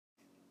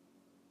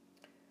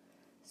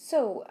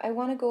So I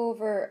want to go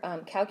over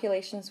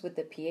calculations with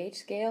the pH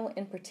scale,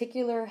 in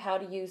particular how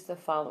to use the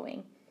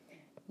following.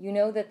 You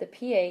know that the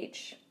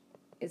pH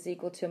is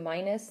equal to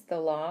minus the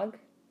log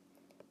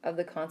of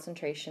the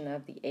concentration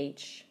of the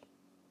H,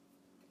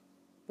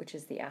 which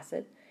is the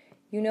acid.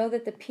 You know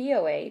that the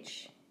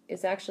pOH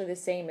is actually the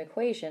same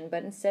equation,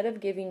 but instead of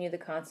giving you the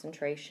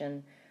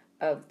concentration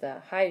of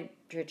the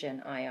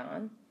hydrogen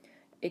ion,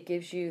 it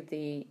gives you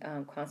the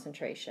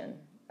concentration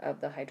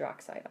of the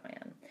hydroxide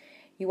ion.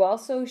 You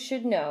also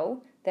should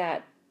know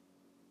that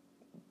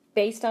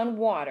based on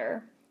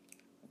water,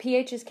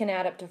 pHs can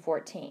add up to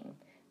 14.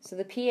 So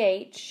the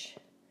pH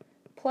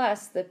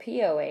plus the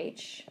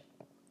pOH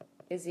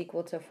is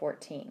equal to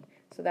 14.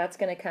 So that's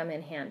going to come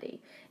in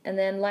handy. And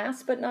then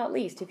last but not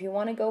least, if you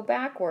want to go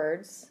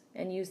backwards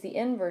and use the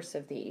inverse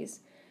of these,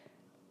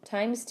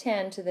 times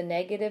 10 to the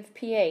negative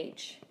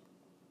pH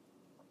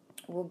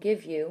will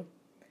give you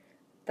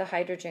the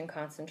hydrogen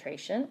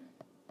concentration,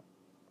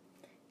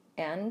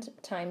 and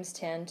times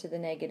 10 to the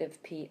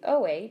negative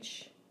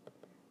pOH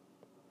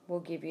will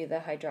give you the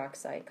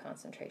hydroxide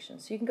concentration.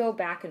 So you can go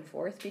back and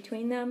forth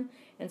between them,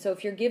 and so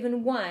if you're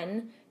given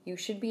one, you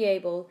should be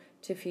able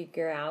to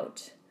figure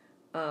out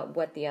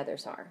what the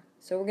others are.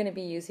 So we're going to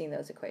be using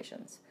those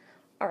equations.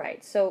 All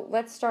right, so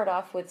let's start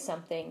off with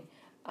something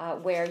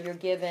where you're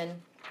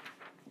given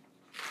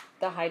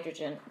the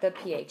hydrogen, the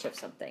pH of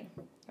something.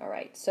 All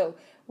right, so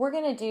we're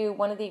going to do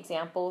one of the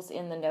examples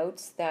in the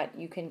notes that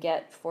you can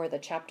get for the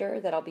chapter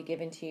that I'll be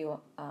giving to you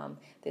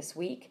this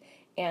week.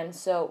 And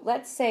so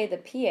let's say the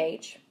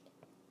pH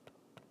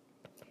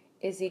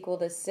is equal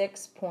to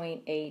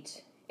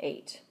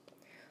 6.88.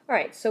 All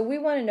right, so we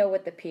want to know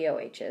what the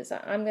pOH is.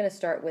 I'm going to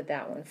start with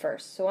that one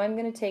first. So I'm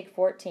going to take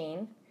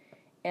 14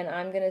 and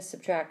I'm going to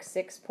subtract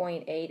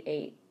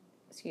 6.88,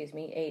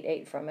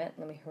 88 from it.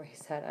 Let me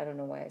erase that. I don't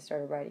know why I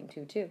started writing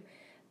 2,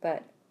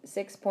 but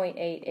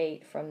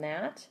 6.88 from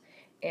that,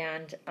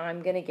 and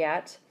I'm going to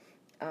get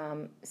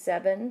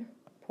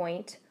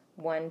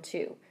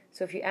 7.12.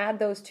 So if you add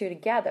those two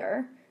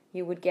together,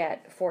 you would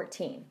get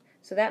 14.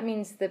 So that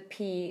means the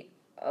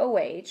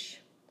pOH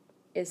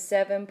is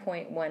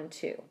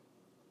 7.12.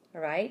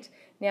 All right?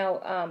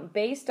 Now,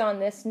 based on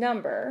this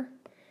number,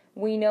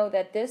 we know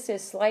that this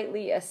is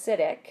slightly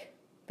acidic,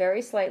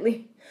 very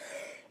slightly.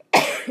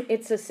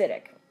 It's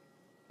acidic.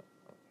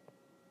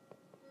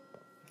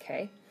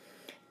 Okay?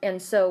 And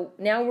so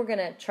now we're going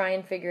to try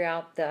and figure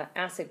out the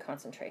acid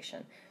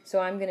concentration. So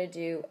I'm going to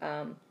do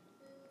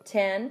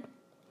 10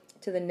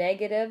 to the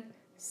negative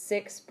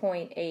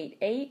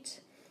 6.88.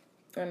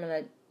 I'm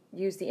going to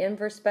use the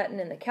inverse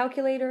button in the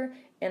calculator,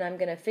 and I'm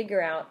going to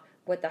figure out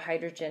what the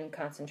hydrogen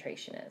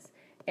concentration is.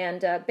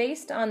 And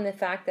based on the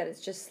fact that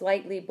it's just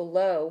slightly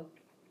below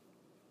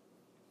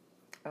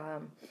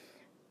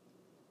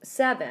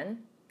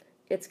 7,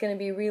 it's going to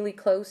be really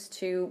close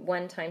to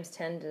 1 times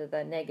 10 to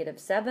the negative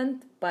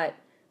 7th, but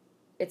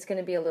it's going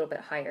to be a little bit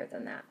higher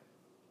than that.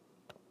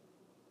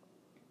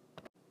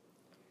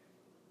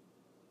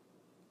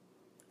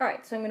 All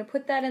right, so I'm going to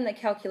put that in the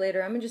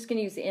calculator. I'm just going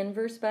to use the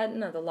inverse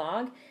button of the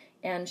log,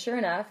 and sure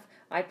enough,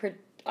 I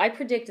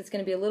predict it's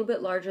going to be a little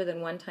bit larger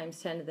than 1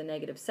 times 10 to the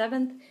negative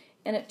 7th,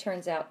 and it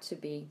turns out to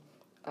be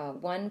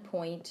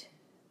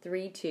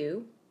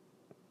 1.32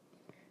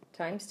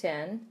 times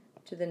 10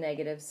 to the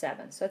negative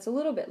 7. So it's a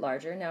little bit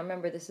larger. Now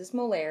remember, this is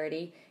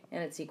molarity,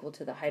 and it's equal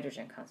to the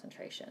hydrogen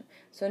concentration.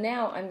 So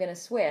now I'm going to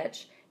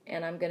switch,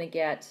 and I'm going to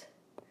get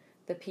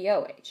the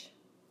pOH.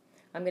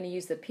 I'm going to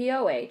use the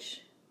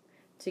pOH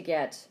to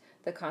get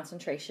the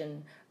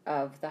concentration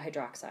of the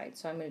hydroxide.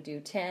 So I'm going to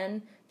do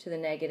 10 to the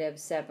negative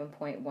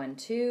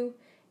 7.12,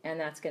 and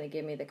that's going to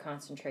give me the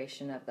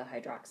concentration of the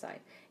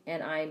hydroxide.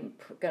 And I'm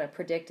going to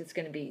predict it's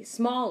going to be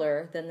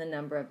smaller than the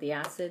number of the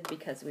acid,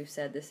 because we've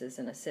said this is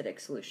an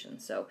acidic solution.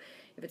 So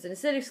if it's an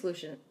acidic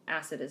solution,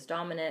 acid is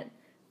dominant,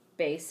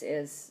 base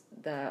is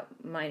the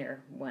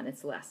minor one,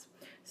 it's less.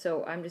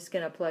 So I'm just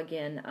going to plug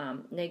in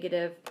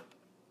negative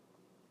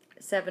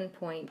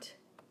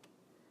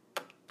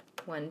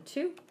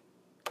 7.12,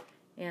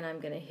 and I'm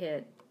going to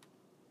hit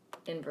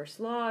inverse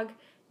log,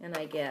 and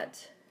I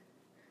get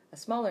a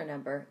smaller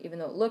number, even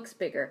though it looks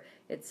bigger.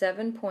 It's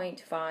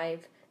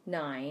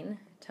 7.59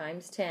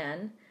 times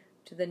 10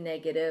 to the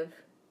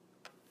negative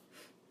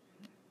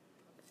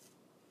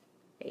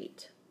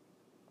 8.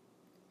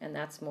 And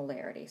that's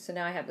molarity. So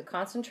now I have the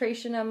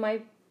concentration of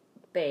my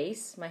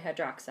base, my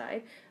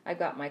hydroxide. I've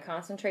got my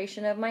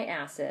concentration of my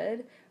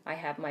acid. I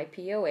have my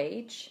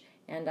pOH,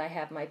 and I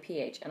have my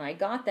pH. And I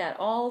got that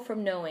all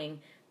from knowing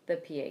the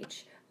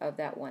pH of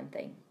that one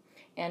thing.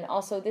 And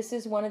also, this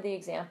is one of the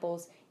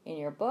examples in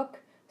your book,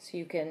 so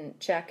you can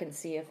check and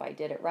see if I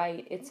did it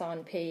right. It's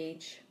on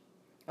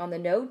the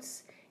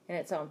notes, and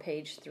it's on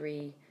page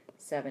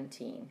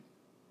 317.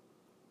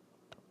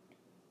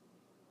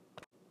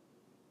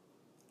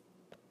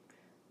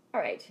 All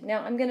right,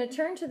 now I'm going to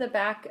turn to the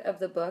back of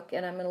the book,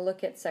 and I'm going to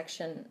look at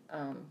section,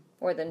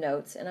 or the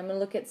notes, and I'm going to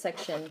look at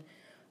section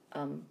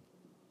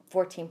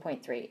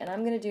 14.3, and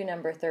I'm going to do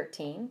number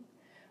 13,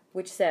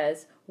 which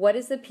says, what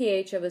is the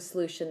pH of a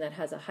solution that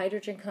has a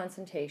hydrogen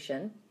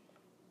concentration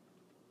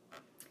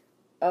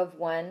of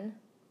 1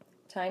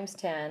 times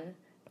 10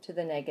 to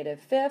the negative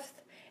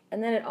fifth.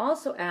 And then it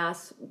also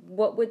asks,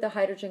 what would the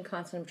hydrogen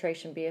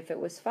concentration be if it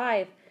was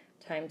 5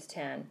 times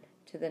 10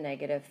 to the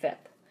negative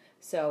fifth?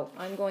 So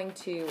I'm going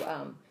to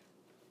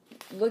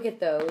look at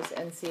those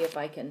and see if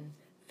I can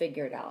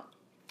figure it out.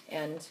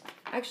 And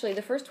actually,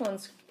 the first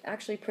one's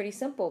actually pretty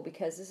simple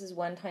because this is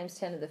 1 times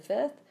 10 to the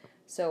fifth.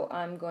 So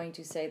I'm going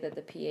to say that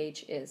the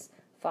pH is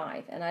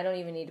 5. And I don't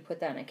even need to put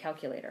that in a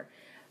calculator.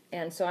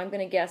 And so I'm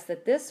going to guess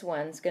that this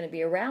one's going to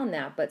be around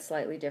that, but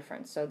slightly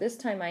different. So this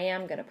time I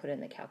am going to put it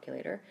in the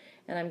calculator.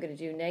 And I'm going to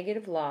do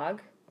negative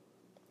log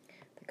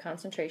the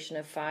concentration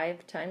of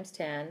 5 times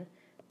 10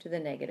 to the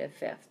negative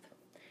fifth.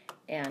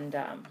 And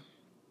I'm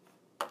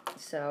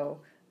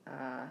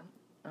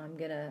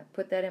going to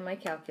put that in my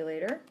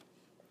calculator,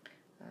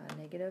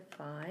 negative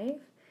 5,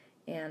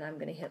 and I'm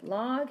going to hit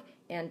log,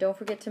 and don't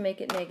forget to make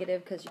it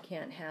negative because you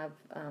can't have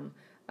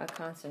a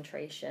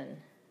concentration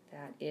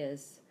that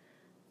is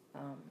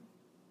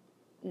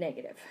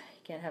negative.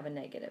 You can't have a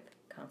negative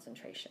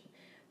concentration.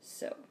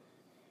 So,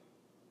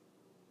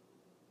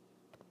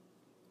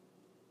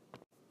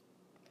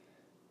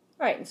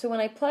 alright, so when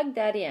I plug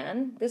that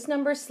in, this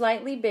number is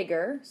slightly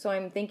bigger, so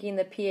I'm thinking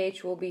the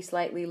pH will be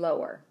slightly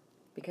lower.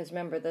 Because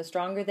remember, the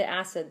stronger the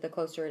acid, the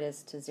closer it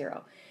is to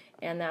 0.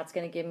 And that's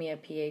going to give me a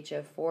pH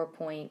of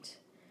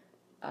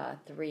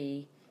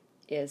 4.3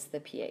 is the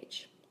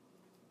pH.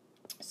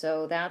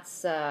 So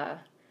that's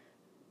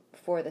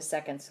for the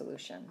second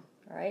solution.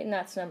 All right, and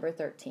that's number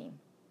 13. All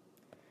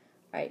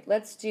right,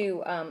 let's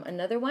do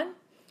another one.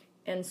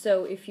 And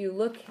so if you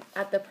look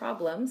at the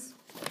problems,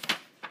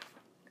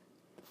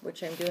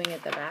 which I'm doing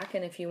at the back,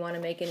 and if you want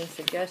to make any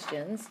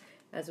suggestions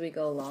as we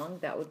go along,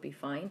 that would be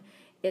fine.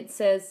 It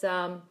says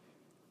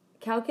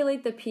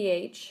calculate the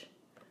pH,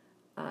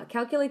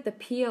 calculate the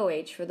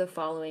pOH for the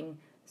following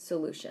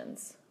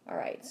solutions. All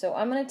right, so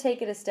I'm going to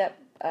take it a step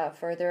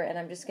further, and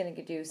I'm just going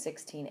to do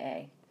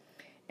 16a.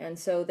 And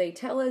so they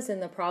tell us in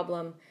the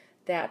problem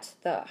that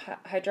the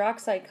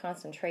hydroxide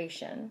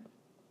concentration,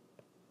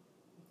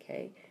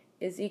 okay,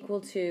 is equal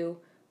to,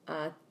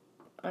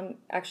 I'm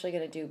actually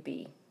going to do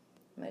B.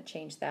 I'm going to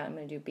change that. I'm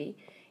going to do B,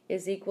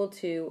 is equal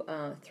to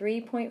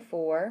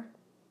 3.4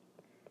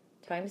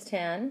 times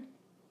 10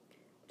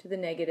 to the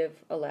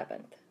negative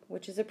 11th,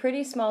 which is a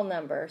pretty small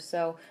number,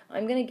 so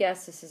I'm going to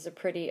guess this is a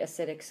pretty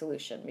acidic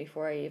solution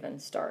before I even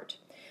start.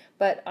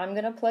 But I'm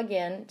going to plug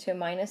in to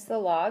minus the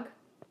log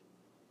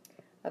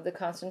of the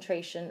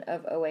concentration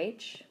of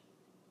OH,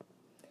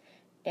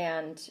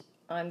 and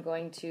I'm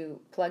going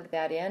to plug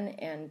that in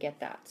and get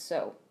that.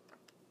 So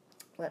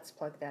let's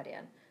plug that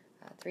in.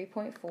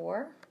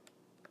 3.4,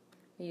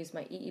 use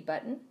my EE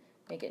button,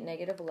 make it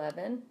negative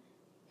 11,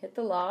 hit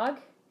the log,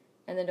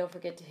 and then don't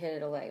forget to hit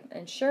it away.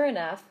 And sure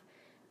enough,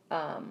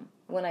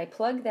 when I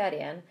plug that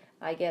in,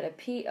 I get a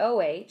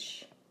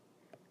pOH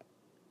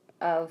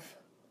of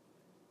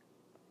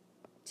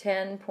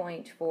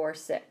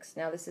 10.46.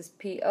 Now this is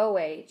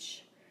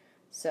pOH,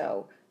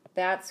 so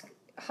that's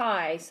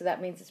high, so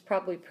that means it's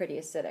probably pretty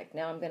acidic.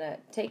 Now I'm going to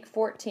take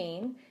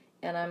 14,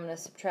 and I'm going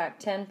to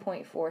subtract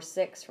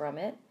 10.46 from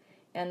it,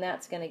 and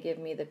that's going to give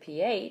me the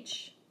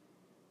pH.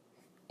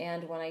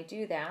 And when I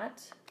do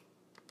that,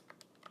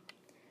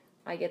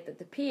 I get that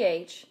the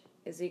pH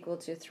is equal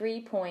to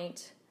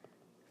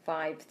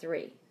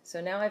 3.53. So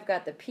now I've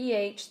got the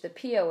pH, the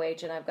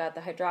pOH, and I've got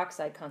the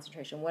hydroxide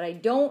concentration. What I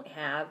don't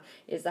have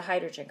is the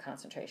hydrogen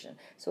concentration.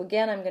 So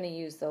again, I'm going to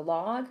use the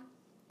log,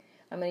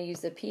 I'm going to use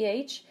the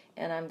pH,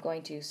 and I'm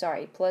going to,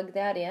 plug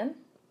that in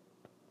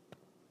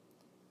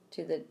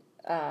to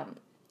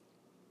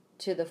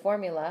the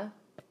formula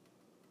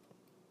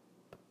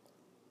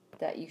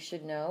that you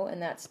should know,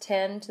 and that's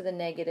 10 to the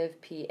negative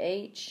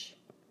pH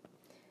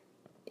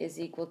is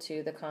equal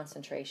to the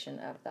concentration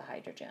of the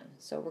hydrogen.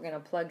 So we're going to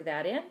plug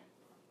that in,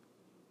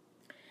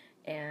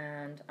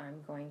 and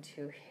I'm going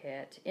to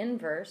hit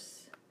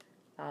inverse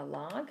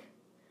log,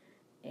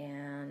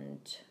 and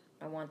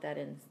I want that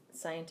in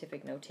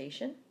scientific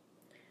notation.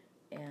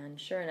 And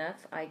sure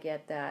enough, I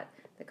get that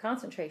the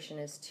concentration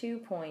is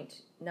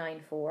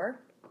 2.94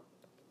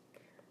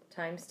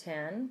 times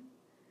 10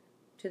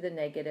 to the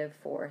negative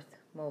fourth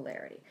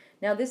molarity.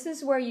 Now this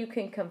is where you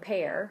can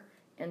compare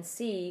and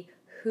see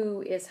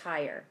who is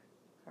higher.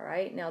 All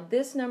right, now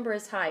this number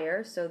is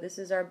higher, so this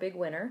is our big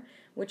winner,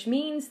 which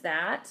means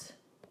that,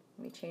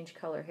 let me change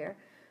color here,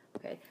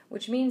 okay,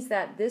 which means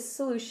that this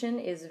solution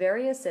is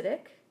very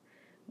acidic,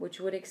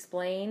 which would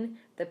explain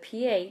the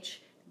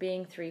pH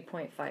being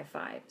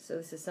 3.55. So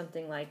this is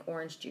something like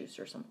orange juice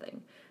or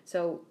something.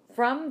 So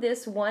from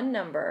this one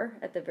number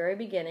at the very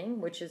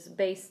beginning, which is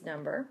base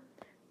number,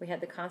 we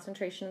had the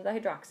concentration of the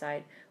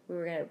hydroxide, we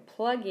were going to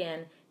plug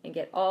in and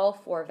get all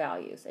four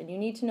values. And you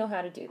need to know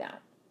how to do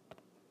that.